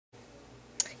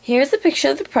Here's a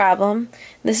picture of the problem.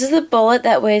 This is a bullet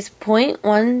that weighs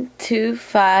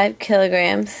 0.125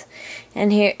 kilograms,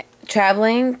 and here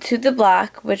traveling to the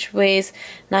block, which weighs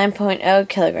 9.0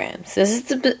 kilograms. This is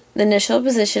the initial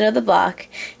position of the block,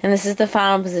 and this is the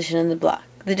final position of the block.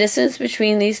 The distance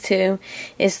between these two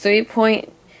is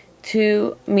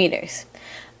 3.2 meters.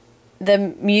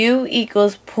 The mu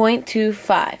equals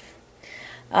 0.25.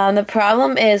 The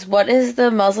problem is, what is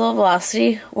the muzzle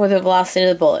velocity, or the velocity of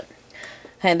the bullet?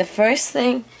 Okay, the first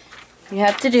thing you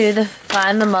have to do to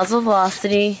find the muzzle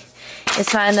velocity is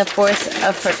find the force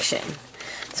of friction.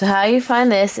 So how you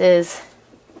find this is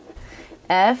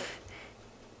F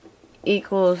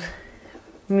equals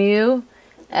mu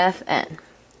Fn.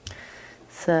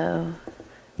 So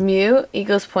mu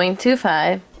equals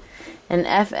 0.25 and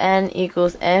Fn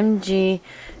equals mg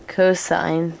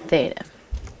cosine theta.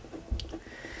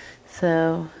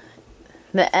 So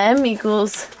the m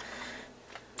equals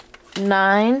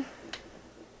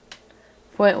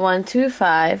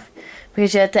 9.125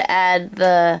 because you have to add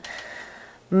the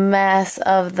mass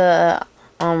of the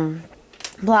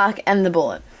block and the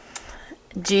bullet.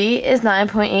 G is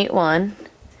 9.81,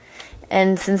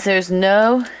 and since there's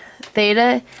no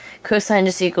theta, cosine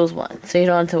just equals 1, so you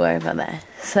don't have to worry about that.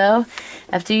 So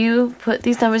after you put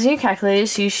these numbers in your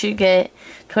calculators, you should get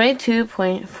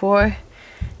 22.4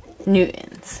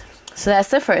 newtons. So that's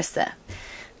the first step.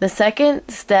 The second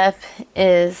step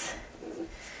is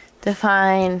to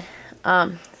find,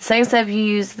 second step you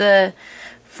use the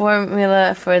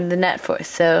formula for the net force.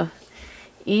 So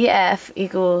EF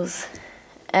equals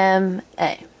MA.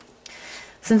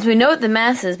 Since we know what the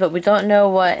mass is, but we don't know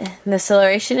what the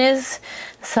acceleration is,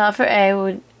 to solve for A, we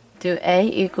would do A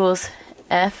equals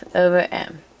F over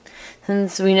M.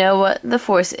 Since we know what the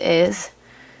force is,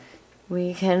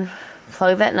 we can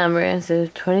plug that number in. So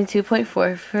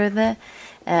 22.4 for the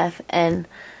F, and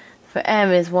for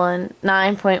M is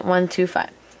 9.125.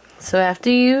 So after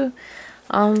you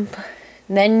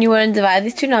then you want to divide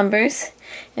these two numbers,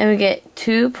 and we get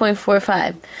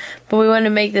 2.45. But we want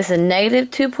to make this a negative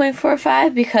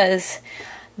 2.45 because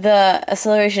the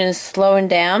acceleration is slowing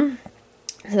down,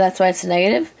 so that's why it's a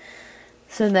negative.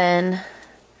 So then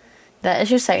that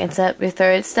is your second step. Your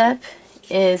third step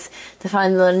is to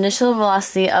find the initial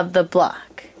velocity of the block.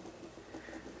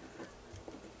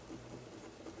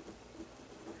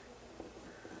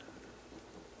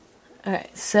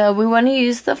 Alright, so we want to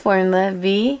use the formula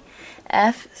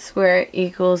VF squared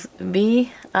equals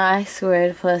BI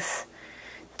squared plus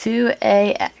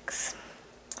 2AX.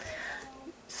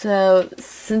 So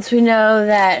since we know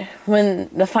that when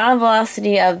the final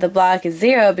velocity of the block is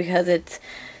 0 because it's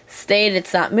stayed,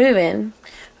 it's not moving,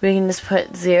 we can just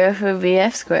put 0 for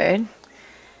VF squared.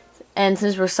 And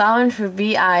since we're solving for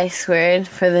BI squared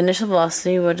for the initial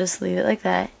velocity, we'll just leave it like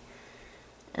that.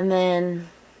 And then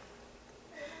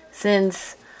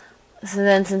since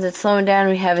it's slowing down,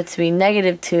 we have it to be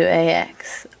negative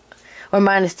 2AX, or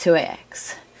minus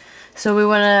 2AX. So we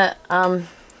want to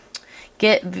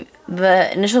get the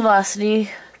initial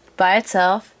velocity by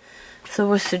itself. So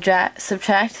we'll subtract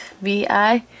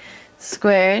VI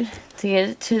squared to get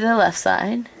it to the left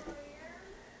side.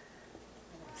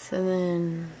 So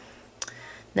then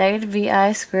negative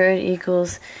VI squared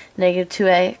equals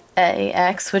negative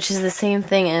 2AX, which is the same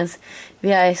thing as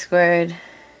VI squared.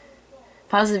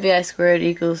 Positive VI squared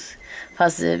equals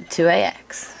positive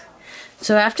 2AX.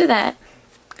 So after that,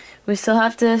 we still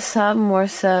have to solve more.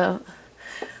 So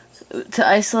to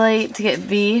isolate, to get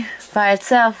V by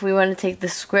itself, we want to take the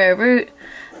square root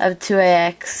of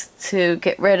 2AX to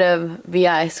get rid of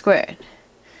VI squared.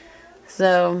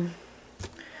 So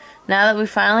now that we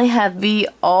finally have V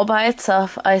all by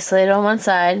itself isolated on one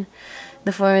side,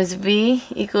 the formula is V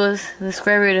equals the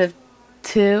square root of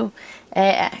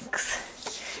 2AX.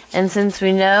 And since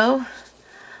we know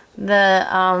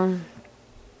A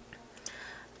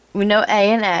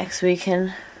and X, we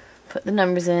can put the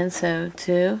numbers in. So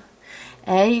 2A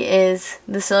is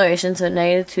the acceleration, so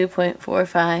negative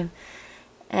 2.45,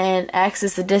 and X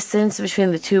is the distance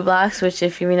between the two blocks, which,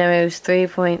 if you remember, was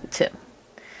 3.2.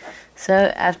 So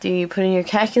after you put in your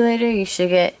calculator, you should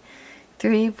get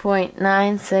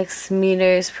 3.96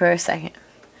 meters per second.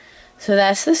 So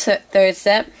that's the third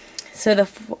step. So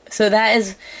that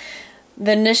is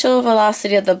the initial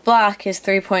velocity of the block is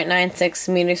 3.96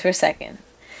 meters per second.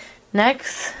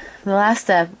 Next, the last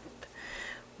step,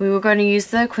 we were going to use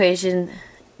the equation,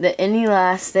 the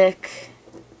inelastic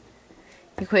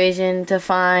equation, to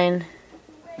find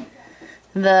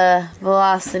the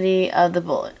velocity of the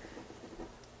bullet.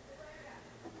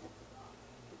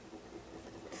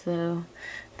 So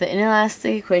the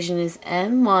inelastic equation is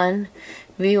m1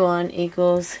 v1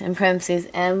 equals, in parentheses,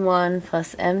 m1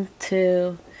 plus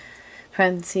m2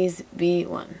 parentheses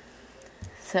v1.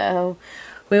 So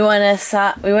we want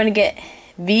to get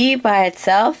v by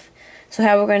itself. So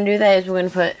how we're going to do that is we're going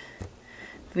to put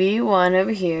v1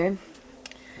 over here.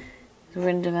 So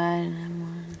we're going to divide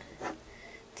m1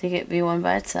 to get v1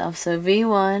 by itself. So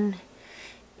v1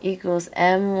 equals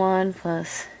m1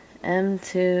 plus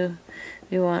m2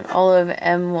 v1 all over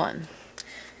m1.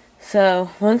 So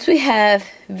once we have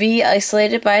v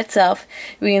isolated by itself,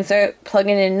 we can start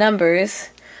plugging in numbers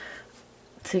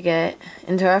to get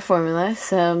into our formula.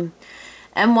 So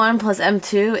m1 plus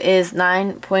m2 is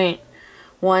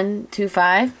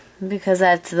 9.125 because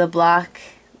that's the block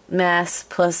mass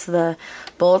plus the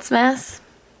bullet's mass.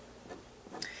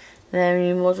 Then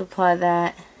you multiply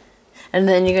that, and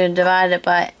then you're going to divide it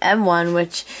by m1,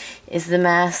 which is the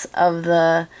mass of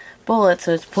the bullet,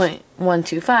 so it's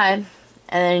 0.125.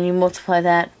 And then you multiply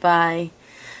that by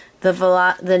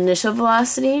the initial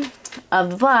velocity of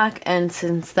the block, and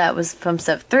since that was from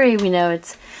step 3, we know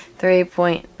it's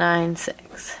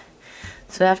 3.96.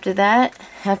 So after that,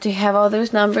 after you have all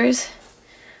those numbers,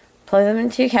 plug them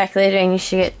into your calculator and you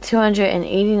should get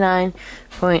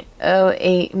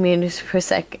 289.08 meters per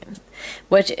second,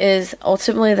 which is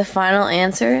ultimately the final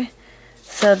answer.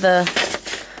 So the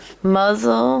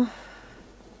muzzle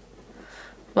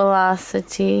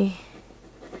velocity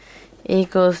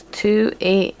equals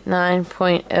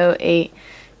 289.08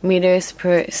 meters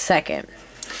per second.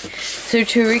 So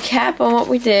to recap on what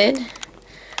we did,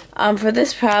 for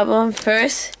this problem,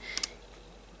 first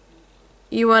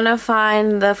you want to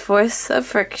find the force of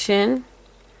friction,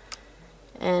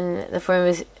 and the formula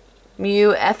is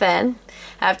mu Fn.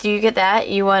 After you get that,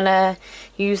 you want to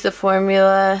use the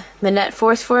formula, the net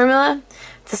force formula,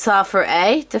 to solve for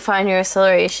A, to find your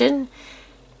acceleration.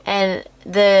 And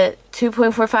the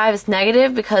 2.45 is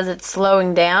negative because it's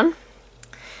slowing down.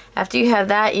 After you have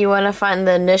that, you want to find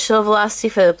the initial velocity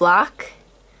for the block,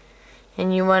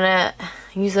 and you want to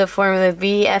use the formula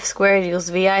vf squared equals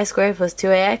vi squared plus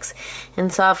 2ax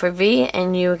and solve for v,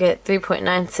 and you will get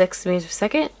 3.96 meters per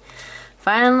second.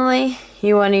 Finally,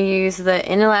 you want to use the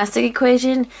inelastic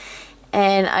equation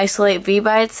and isolate v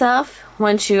by itself.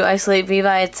 Once you isolate v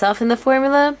by itself in the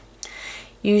formula,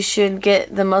 you should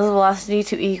get the muzzle velocity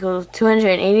to equal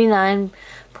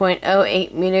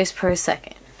 289.08 meters per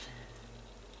second.